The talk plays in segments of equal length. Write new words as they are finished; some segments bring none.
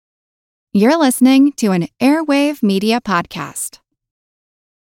You're listening to an Airwave Media Podcast.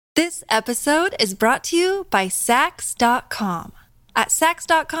 This episode is brought to you by Sax.com. At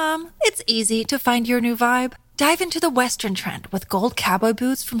Sax.com, it's easy to find your new vibe. Dive into the Western trend with gold cowboy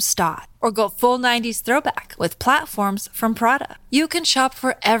boots from Stott, or go full 90s throwback with platforms from Prada. You can shop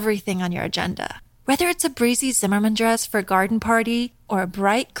for everything on your agenda, whether it's a breezy Zimmermann dress for a garden party or a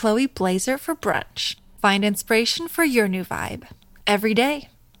bright Chloe blazer for brunch. Find inspiration for your new vibe every day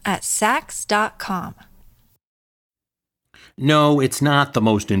at Sax.com. No, it's not the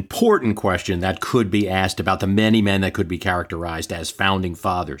most important question that could be asked about the many men that could be characterized as founding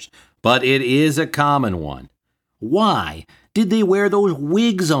fathers, but it is a common one. Why did they wear those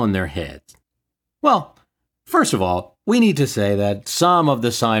wigs on their heads? Well, first of all, we need to say that some of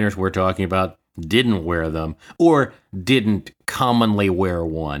the signers we're talking about didn't wear them, or didn't commonly wear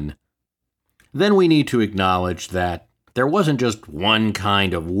one. Then we need to acknowledge that there wasn't just one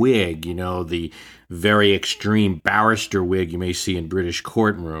kind of wig, the very extreme barrister wig you may see in British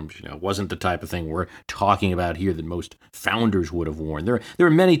courtrooms. It wasn't the type of thing we're talking about here that most founders would have worn. There are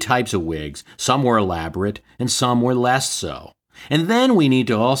many types of wigs. Some were elaborate, and some were less so. And then we need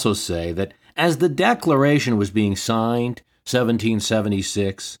to also say that as the Declaration was being signed,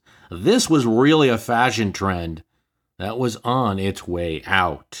 1776, this was really a fashion trend that was on its way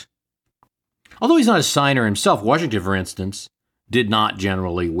out. Although he's not a signer himself, Washington, for instance, did not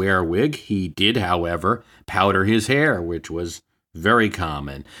generally wear a wig. He did, however, powder his hair, which was very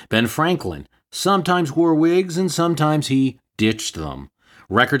common. Ben Franklin sometimes wore wigs and sometimes he ditched them.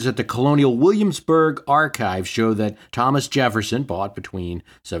 Records at the Colonial Williamsburg Archive show that Thomas Jefferson bought between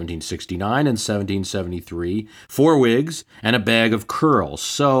 1769 and 1773 4 wigs and a bag of curls.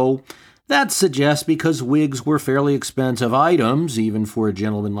 So that suggests because wigs were fairly expensive items, even for a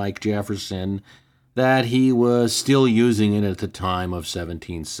gentleman like Jefferson, that he was still using it at the time of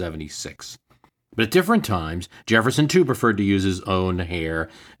 1776. But at different times, Jefferson too preferred to use his own hair,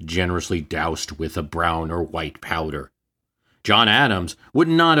 generously doused with a brown or white powder. John Adams would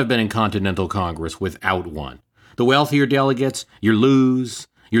not have been in Continental Congress without one. The wealthier delegates, your Lews,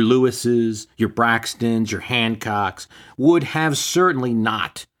 your Lewises, your Braxtons, your Hancocks, would have certainly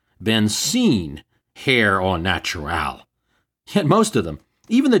not been seen hair au naturel. Yet most of them,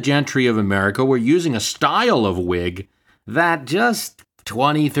 even the gentry of America, were using a style of wig that just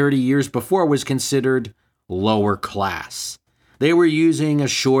 20, 30 years before was considered lower class. They were using a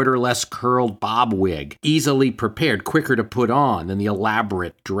shorter, less curled bob wig, easily prepared, quicker to put on than the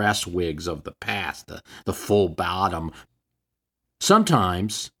elaborate dress wigs of the past, the full bottom.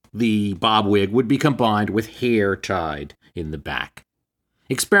 Sometimes the bob wig would be combined with hair tied in the back.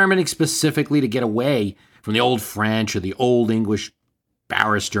 Experimenting specifically to get away from the old French or the old English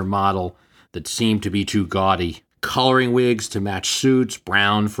barrister model that seemed to be too gaudy. Coloring wigs to match suits,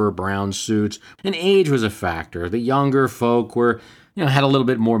 brown for brown suits, and age was a factor. The younger folk had a little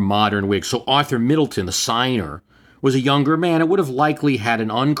bit more modern wigs. So Arthur Middleton, the signer, was a younger man and would have likely had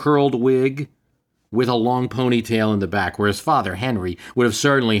an uncurled wig with a long ponytail in the back, whereas Father Henry would have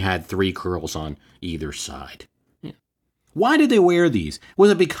certainly had 3 curls on either side. Why did they wear these?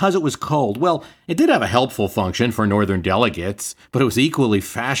 Was it because it was cold? Well, it did have a helpful function for northern delegates, but it was equally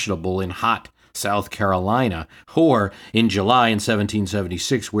fashionable in hot South Carolina, or in July in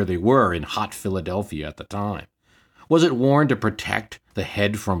 1776, where they were in hot Philadelphia at the time. Was it worn to protect the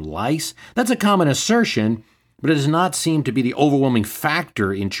head from lice? That's a common assertion, but it does not seem to be the overwhelming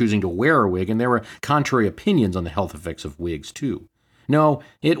factor in choosing to wear a wig, and there were contrary opinions on the health effects of wigs, too. No,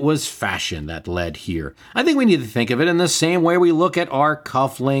 it was fashion that led here. I think we need to think of it in the same way we look at our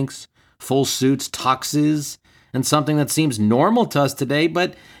cufflinks, full suits, tuxes, and something that seems normal to us today,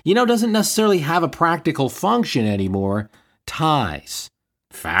 but, doesn't necessarily have a practical function anymore, ties.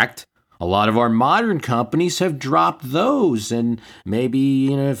 In fact, a lot of our modern companies have dropped those, and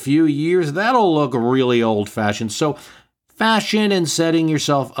maybe in a few years that'll look really old-fashioned. So fashion and setting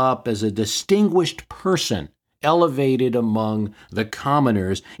yourself up as a distinguished person, elevated among the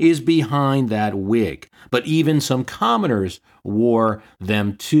commoners, is behind that wig. But even some commoners wore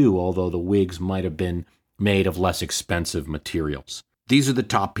them too, although the wigs might have been made of less expensive materials. These are the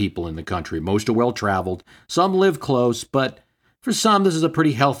top people in the country. Most are well-traveled. Some live close, but for some, this is a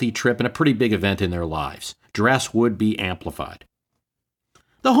pretty healthy trip and a pretty big event in their lives. Dress would be amplified.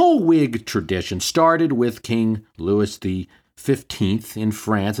 The whole wig tradition started with King Louis XV in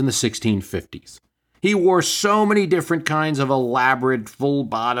France in the 1650s. He wore so many different kinds of elaborate,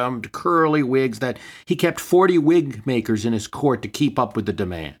 full-bottomed, curly wigs that he kept 40 wig makers in his court to keep up with the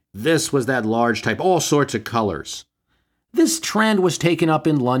demand. This was that large type, all sorts of colors. This trend was taken up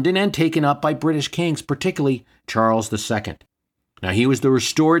in London and taken up by British kings, particularly Charles II. Now, he was the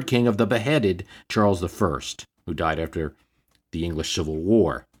restored king of the beheaded Charles I, who died after the English Civil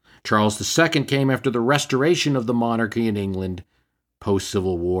War. Charles II came after the restoration of the monarchy in England,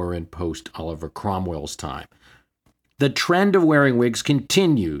 post-Civil War and post-Oliver Cromwell's time. The trend of wearing wigs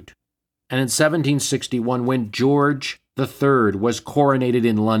continued, and in 1761, when George III was coronated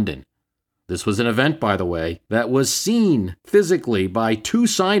in London, this was an event, by the way, that was seen physically by two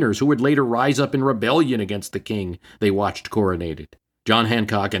signers who would later rise up in rebellion against the king they watched coronated, John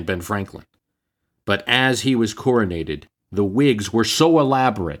Hancock and Ben Franklin. But as he was coronated, the wigs were so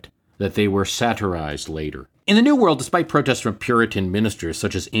elaborate that they were satirized later. In the New World, despite protests from Puritan ministers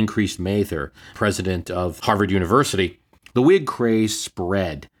such as Increase Mather, president of Harvard University, the wig craze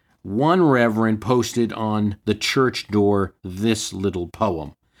spread. One reverend posted on the church door this little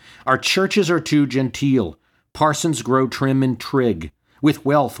poem. Our churches are too genteel. Parsons grow trim and trig, with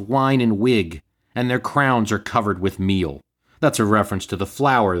wealth, wine, and wig, and their crowns are covered with meal. That's a reference to the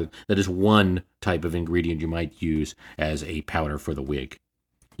flour that is one type of ingredient you might use as a powder for the wig.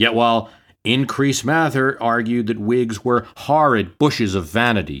 Yet while Increase Mather argued that wigs were horrid bushes of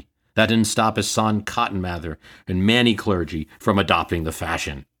vanity, that didn't stop his son Cotton Mather and many clergy from adopting the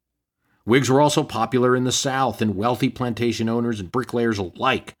fashion. Wigs were also popular in the South, and wealthy plantation owners and bricklayers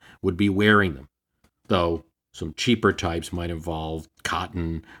alike would be wearing them, though some cheaper types might involve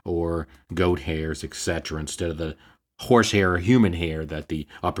cotton or goat hairs, etc., instead of the horsehair or human hair that the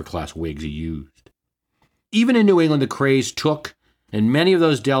upper-class wigs used. Even in New England, the craze took, and many of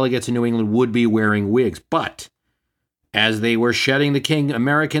those delegates in New England would be wearing wigs, but as they were shedding the king,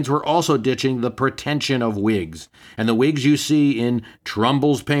 Americans were also ditching the pretension of wigs, and the wigs you see in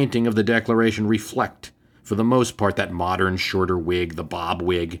Trumbull's painting of the Declaration reflect, for the most part, that modern shorter wig, the bob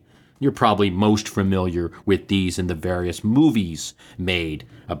wig. You're probably most familiar with these in the various movies made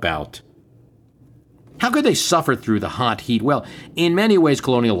about. How could they suffer through the hot heat? Well, in many ways,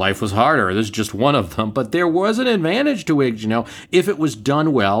 colonial life was harder. This is just one of them, but there was an advantage to wigs, If it was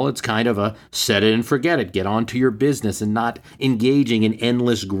done well, it's kind of a set it and forget it. Get on to your business and not engaging in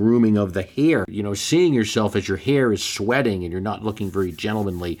endless grooming of the hair. Seeing yourself as your hair is sweating and you're not looking very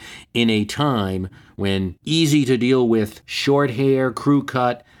gentlemanly in a time when easy to deal with short hair, crew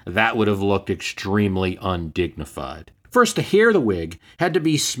cut, that would have looked extremely undignified. First, to hair the wig had to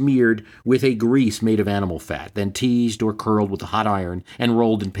be smeared with a grease made of animal fat, then teased or curled with a hot iron and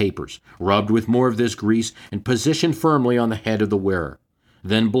rolled in papers, rubbed with more of this grease and positioned firmly on the head of the wearer,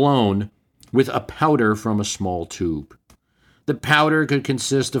 then blown with a powder from a small tube. The powder could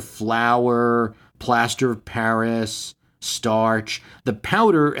consist of flour, plaster of Paris, starch. The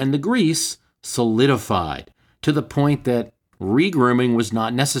powder and the grease solidified to the point that regrooming was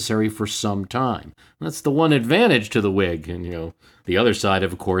not necessary for some time. That's the one advantage to the wig. And, the other side,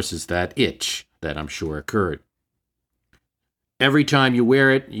 of course, is that itch that I'm sure occurred. Every time you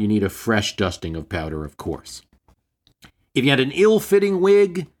wear it, you need a fresh dusting of powder, of course. If you had an ill-fitting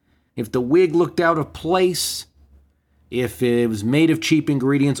wig, if the wig looked out of place, if it was made of cheap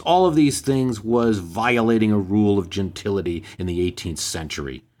ingredients, all of these things was violating a rule of gentility in the 18th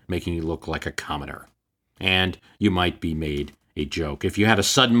century, making you look like a commoner. And you might be made a joke. If you had a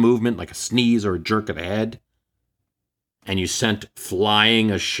sudden movement, like a sneeze or a jerk of the head, and you sent flying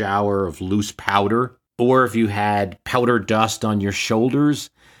a shower of loose powder, or if you had powder dust on your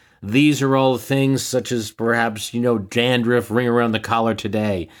shoulders, these are all things such as perhaps, dandruff ring around the collar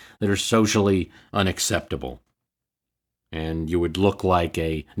today that are socially unacceptable. And you would look like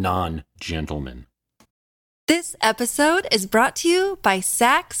a non-gentleman. This episode is brought to you by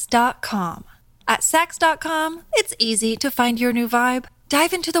Sax.com. At Sax.com, it's easy to find your new vibe.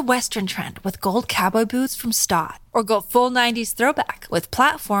 Dive into the Western trend with gold cowboy boots from Stott, or go full 90s throwback with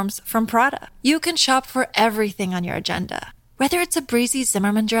platforms from Prada. You can shop for everything on your agenda, whether it's a breezy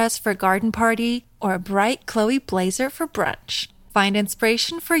Zimmermann dress for a garden party or a bright Chloe blazer for brunch. Find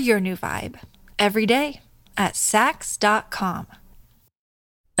inspiration for your new vibe every day at Sax.com.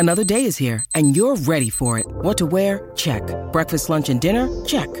 Another day is here, and you're ready for it. What to wear? Check. Breakfast, lunch, and dinner?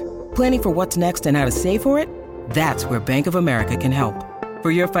 Check. Planning for what's next and how to save for it? That's where Bank of America can help.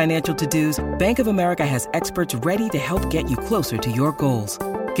 For your financial to-dos, Bank of America has experts ready to help get you closer to your goals.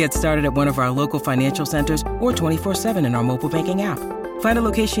 Get started at one of our local financial centers or 24/7 in our mobile banking app. Find a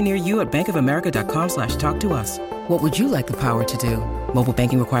location near you at bankofamerica.com/talktous. What would you like the power to do? Mobile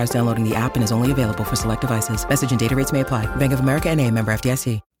banking requires downloading the app and is only available for select devices. Message and data rates may apply. Bank of America N.A., member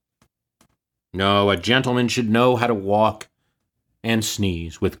FDIC. No, a gentleman should know how to walk and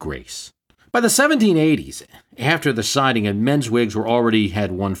sneeze with grace. By the 1780s, after the siding, men's wigs were already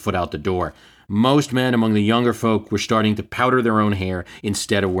had one foot out the door. Most men among the younger folk were starting to powder their own hair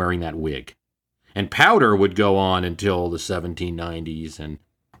instead of wearing that wig. And powder would go on until the 1790s. And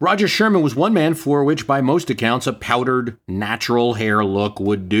Roger Sherman was one man for which, by most accounts, a powdered, natural hair look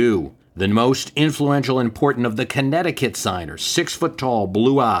would do. The most influential and important of the Connecticut signers, 6 foot tall,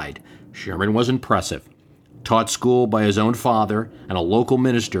 blue-eyed, Sherman was impressive. Taught school by his own father and a local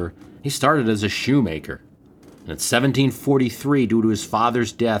minister, he started as a shoemaker. And in 1743, due to his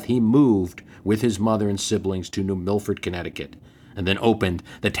father's death, he moved with his mother and siblings to New Milford, Connecticut, and then opened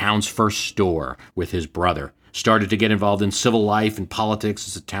the town's first store with his brother. Started to get involved in civil life and politics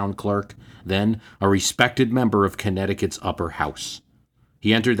as a town clerk, then a respected member of Connecticut's upper house.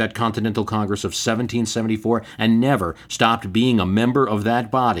 He entered that Continental Congress of 1774 and never stopped being a member of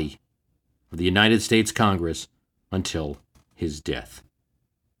that body of the United States Congress until his death.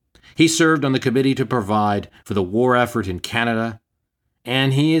 He served on the committee to provide for the war effort in Canada,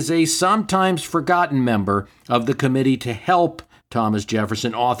 and he is a sometimes forgotten member of the committee to help Thomas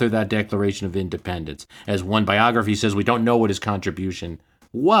Jefferson author that Declaration of Independence. As one biography says, we don't know what his contribution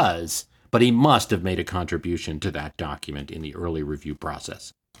was, but he must have made a contribution to that document in the early review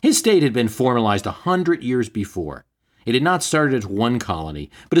process. His state had been formalized 100 years before. It had not started as one colony,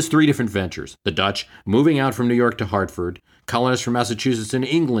 but as 3 different ventures. The Dutch moving out from New York to Hartford, colonists from Massachusetts and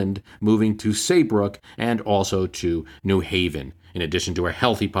England moving to Saybrook and also to New Haven, in addition to a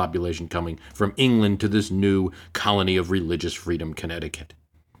healthy population coming from England to this new colony of religious freedom, Connecticut.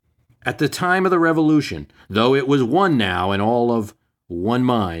 At the time of the Revolution, though it was one now and all of one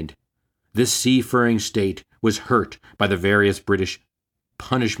mind, this seafaring state was hurt by the various British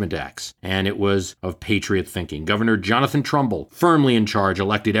punishment acts, and it was of patriot thinking. Governor Jonathan Trumbull, firmly in charge,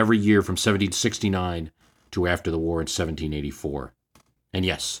 elected every year from 1769 to after the war in 1784. And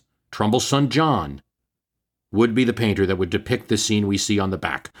yes, Trumbull's son John would be the painter that would depict the scene we see on the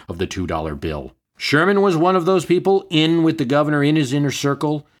back of the $2 bill. Sherman was one of those people in with the governor in his inner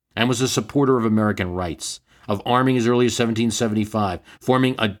circle and was a supporter of American rights, of arming as early as 1775,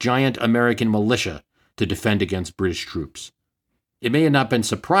 forming a giant American militia to defend against British troops. It may have not been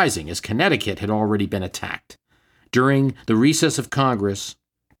surprising, as Connecticut had already been attacked. During the recess of Congress,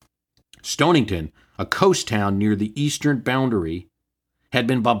 Stonington, a coast town near the eastern boundary, had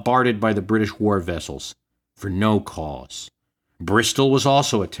been bombarded by the British war vessels for no cause. Bristol was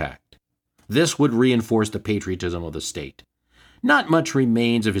also attacked. This would reinforce the patriotism of the state. Not much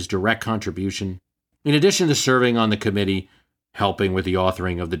remains of his direct contribution. In addition to serving on the committee, helping with the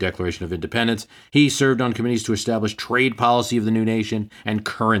authoring of the Declaration of Independence, he served on committees to establish trade policy of the new nation and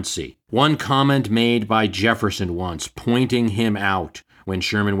currency. One comment made by Jefferson once, pointing him out when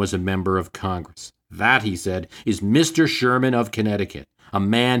Sherman was a member of Congress. That, he said, is Mr. Sherman of Connecticut, a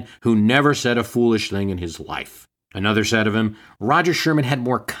man who never said a foolish thing in his life. Another said of him, Roger Sherman had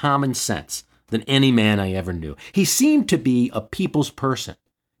more common sense than any man I ever knew. He seemed to be a people's person.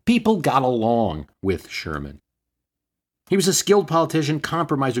 People got along with Sherman. He was a skilled politician,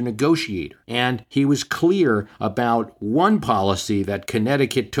 compromiser, negotiator, and he was clear about one policy that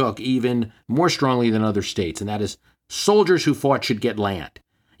Connecticut took even more strongly than other states, and that is soldiers who fought should get land.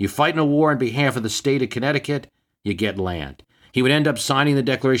 You fight in a war on behalf of the state of Connecticut, you get land. He would end up signing the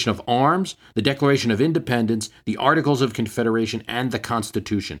Declaration of Arms, the Declaration of Independence, the Articles of Confederation, and the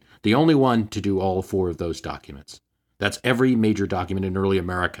Constitution, the only one to do all 4 of those documents. That's every major document in early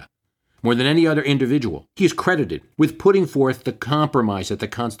America. More than any other individual, he is credited with putting forth the compromise at the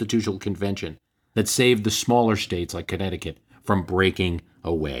Constitutional Convention that saved the smaller states like Connecticut from breaking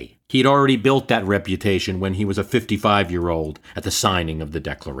away. He had already built that reputation when he was a 55-year-old at the signing of the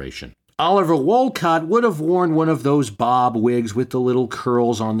Declaration. Oliver Wolcott would have worn one of those bob wigs with the little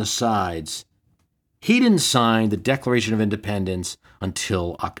curls on the sides. He didn't sign the Declaration of Independence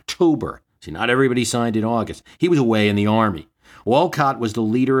until October. See, not everybody signed in August. He was away in the Army. Wolcott was the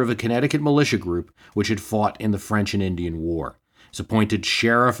leader of a Connecticut militia group which had fought in the French and Indian War. He was appointed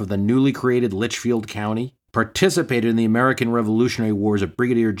sheriff of the newly created Litchfield County, participated in the American Revolutionary War as a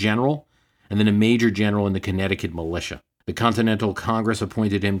brigadier general, and then a major general in the Connecticut militia. The Continental Congress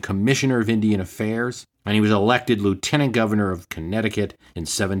appointed him Commissioner of Indian Affairs, and he was elected Lieutenant Governor of Connecticut in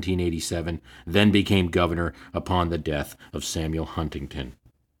 1787, then became governor upon the death of Samuel Huntington.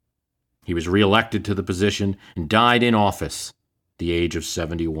 He was reelected to the position and died in office the age of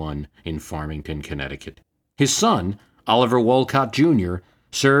 71 in Farmington, Connecticut. His son, Oliver Wolcott Jr.,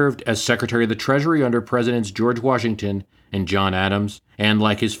 served as Secretary of the Treasury under Presidents George Washington and John Adams, and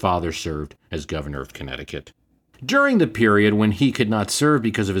like his father served as governor of Connecticut. During the period when he could not serve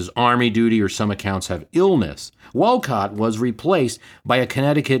because of his army duty or some accounts have illness, Wolcott was replaced by a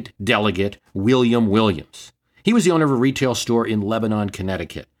Connecticut delegate, William Williams. He was the owner of a retail store in Lebanon,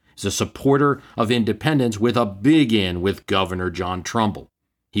 Connecticut. He's a supporter of independence with a big in with Governor John Trumbull.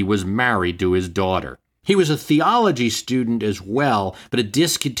 He was married to his daughter. He was a theology student as well, but had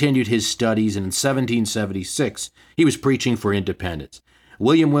discontinued his studies, and in 1776, he was preaching for independence.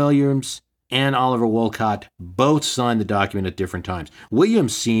 William Williams and Oliver Wolcott both signed the document at different times.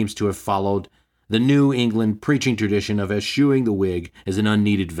 Williams seems to have followed the New England preaching tradition of eschewing the wig as an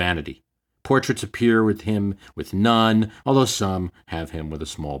unneeded vanity. Portraits appear with him with none, although some have him with a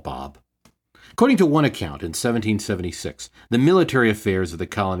small bob. According to one account, in 1776, the military affairs of the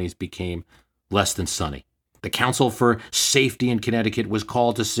colonies became less than sunny. The Council for Safety in Connecticut was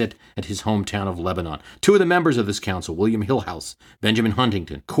called to sit at his hometown of Lebanon. Two of the members of this council, William Hillhouse, Benjamin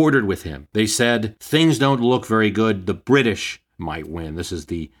Huntington, quartered with him. They said, "Things don't look very good. The British might win." This is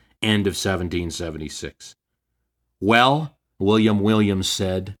the end of 1776. "Well," William Williams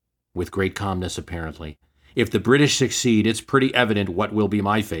said, with great calmness apparently, "if the British succeed, it's pretty evident what will be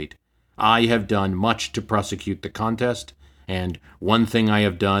my fate. I have done much to prosecute the contest, and one thing I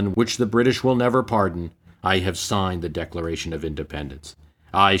have done which the British will never pardon, I have signed the Declaration of Independence.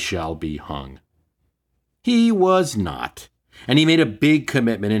 I shall be hung." He was not, and he made a big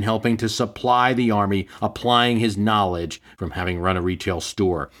commitment in helping to supply the army, applying his knowledge from having run a retail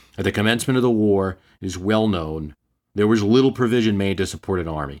store. At the commencement of the war, it is well known, there was little provision made to support an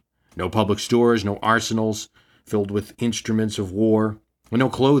army. No public stores, no arsenals filled with instruments of war, and no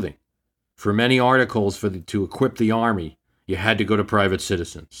clothing. For many articles to equip the army, you had to go to private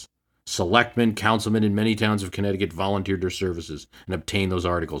citizens. Selectmen, councilmen in many towns of Connecticut volunteered their services and obtained those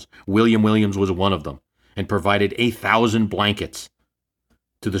articles. William Williams was one of them, and provided 1,000 blankets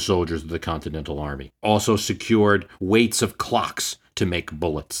to the soldiers of the Continental Army. Also secured weights of clocks to make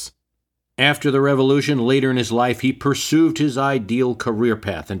bullets. After the Revolution, later in his life, he pursued his ideal career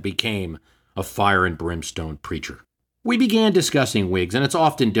path and became a fire and brimstone preacher. We began discussing wigs, and it's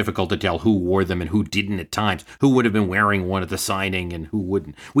often difficult to tell who wore them and who didn't at times, who would have been wearing one at the signing and who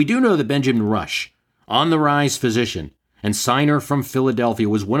wouldn't. We do know that Benjamin Rush, on-the-rise physician and signer from Philadelphia,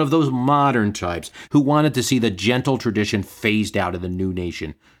 was one of those modern types who wanted to see the gentle tradition phased out of the new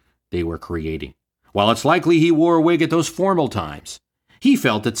nation they were creating. While it's likely he wore a wig at those formal times, he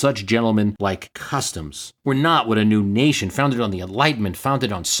felt that such gentleman-like customs were not what a new nation, founded on the Enlightenment,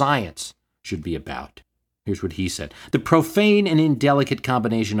 founded on science, should be about. Here's what he said: "The profane and indelicate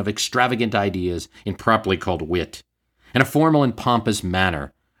combination of extravagant ideas, improperly called wit, and a formal and pompous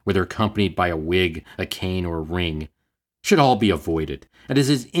manner, whether accompanied by a wig, a cane, or a ring, should all be avoided, and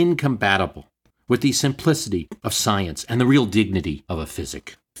is incompatible with the simplicity of science and the real dignity of a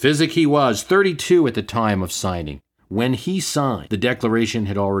physic." Physic he was, 32 at the time of signing. When he signed, the Declaration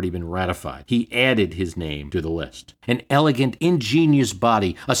had already been ratified. He added his name to the list. "An elegant, ingenious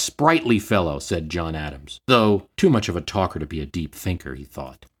body, a sprightly fellow," said John Adams, though too much of a talker to be a deep thinker, he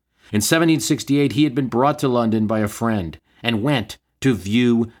thought. In 1768, he had been brought to London by a friend and went to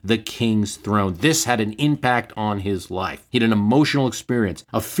view the King's throne. This had an impact on his life. He had an emotional experience,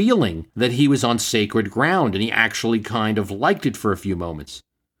 a feeling that he was on sacred ground, and he actually kind of liked it for a few moments.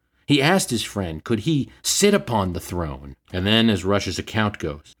 He asked his friend, could he sit upon the throne? And then, as Rush's account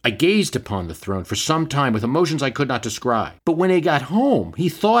goes, "I gazed upon the throne for some time with emotions I could not describe. But when he got home, he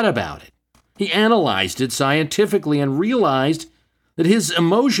thought about it. He analyzed it scientifically and realized that his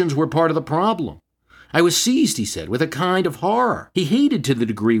emotions were part of the problem. I was seized," he said, "with a kind of horror. He hated to the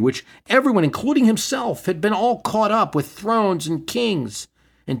degree which everyone, including himself, had been all caught up with thrones and kings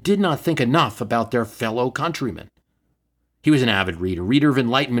and did not think enough about their fellow countrymen. He was an avid reader of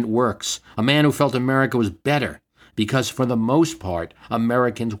Enlightenment works, a man who felt America was better because, for the most part,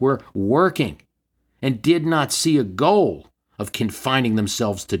 Americans were working and did not see a goal of confining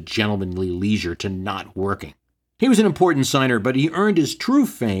themselves to gentlemanly leisure, to not working." He was an important signer, but he earned his true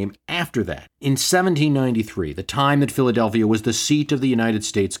fame after that. In 1793, the time that Philadelphia was the seat of the United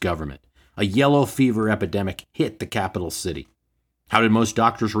States government, a yellow fever epidemic hit the capital city. How did most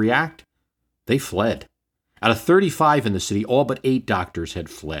doctors react? They fled. Out of 35 in the city, all but 8 doctors had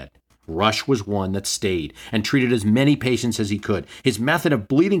fled. Rush was one that stayed and treated as many patients as he could. His method of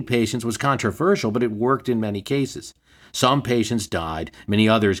bleeding patients was controversial, but it worked in many cases. Some patients died, many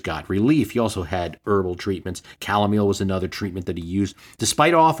others got relief. He also had herbal treatments. Calomel was another treatment that he used,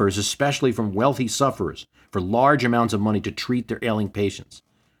 despite offers, especially from wealthy sufferers, for large amounts of money to treat their ailing patients.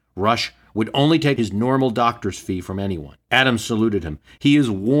 Rush would only take his normal doctor's fee from anyone. Adams saluted him. "He is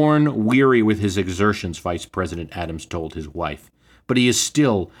worn weary with his exertions," Vice President Adams told his wife, "but he is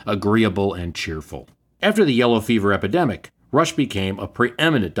still agreeable and cheerful." After the yellow fever epidemic, Rush became a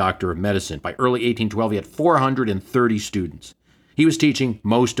preeminent doctor of medicine. By early 1812, he had 430 students. He was teaching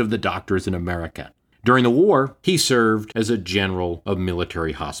most of the doctors in America. During the war, he served as a general of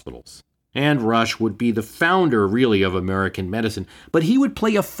military hospitals. And Rush would be the founder, really, of American medicine, but he would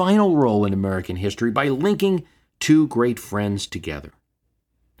play a final role in American history by linking two great friends together.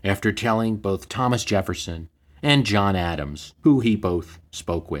 After telling both Thomas Jefferson and John Adams, who he both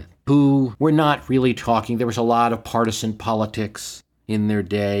spoke with, who were not really talking. There was a lot of partisan politics in their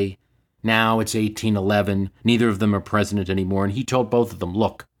day. Now it's 1811. Neither of them are president anymore. And he told both of them,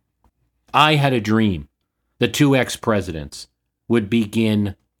 look, I had a dream. The two ex-presidents would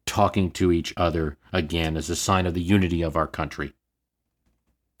begin talking to each other again as a sign of the unity of our country.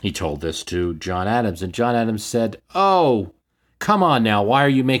 He told this to John Adams, and John Adams said, oh, come on now, why are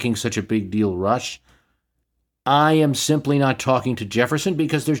you making such a big deal, Rush? I am simply not talking to Jefferson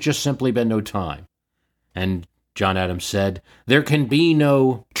because there's just simply been no time. And John Adams said, there can be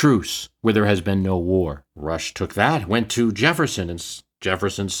no truce where there has been no war. Rush took that, went to Jefferson, and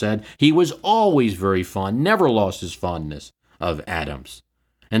Jefferson said he was always very fond, never lost his fondness of Adams.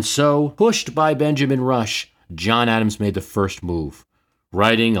 And so, pushed by Benjamin Rush, John Adams made the first move,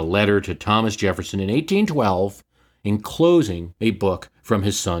 writing a letter to Thomas Jefferson in 1812, enclosing a book from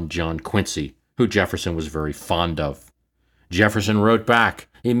his son John Quincy, who Jefferson was very fond of. Jefferson wrote back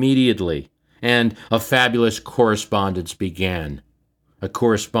immediately, and a fabulous correspondence began. A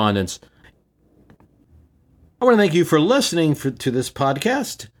correspondence. I want to thank you for listening to this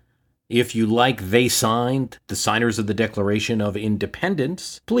podcast. If you like They Signed, the signers of the Declaration of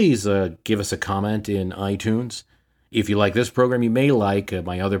Independence, please give us a comment in iTunes. If you like this program, you may like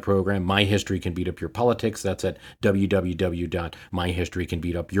my other program, My History Can Beat Up Your Politics. That's at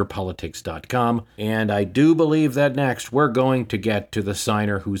www.myhistorycanbeatupyourpolitics.com. And I do believe that next we're going to get to the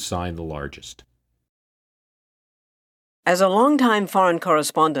signer who signed the largest. As a longtime foreign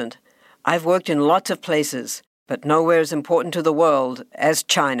correspondent, I've worked in lots of places, but nowhere as important to the world as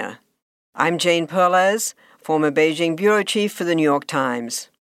China. I'm Jane Perlez, former Beijing bureau chief for the New York Times.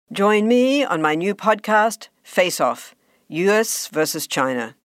 Join me on my new podcast, Face Off, U.S. versus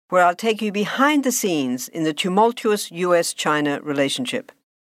China, where I'll take you behind the scenes in the tumultuous U.S.-China relationship.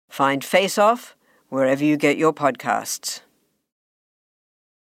 Find Face Off wherever you get your podcasts.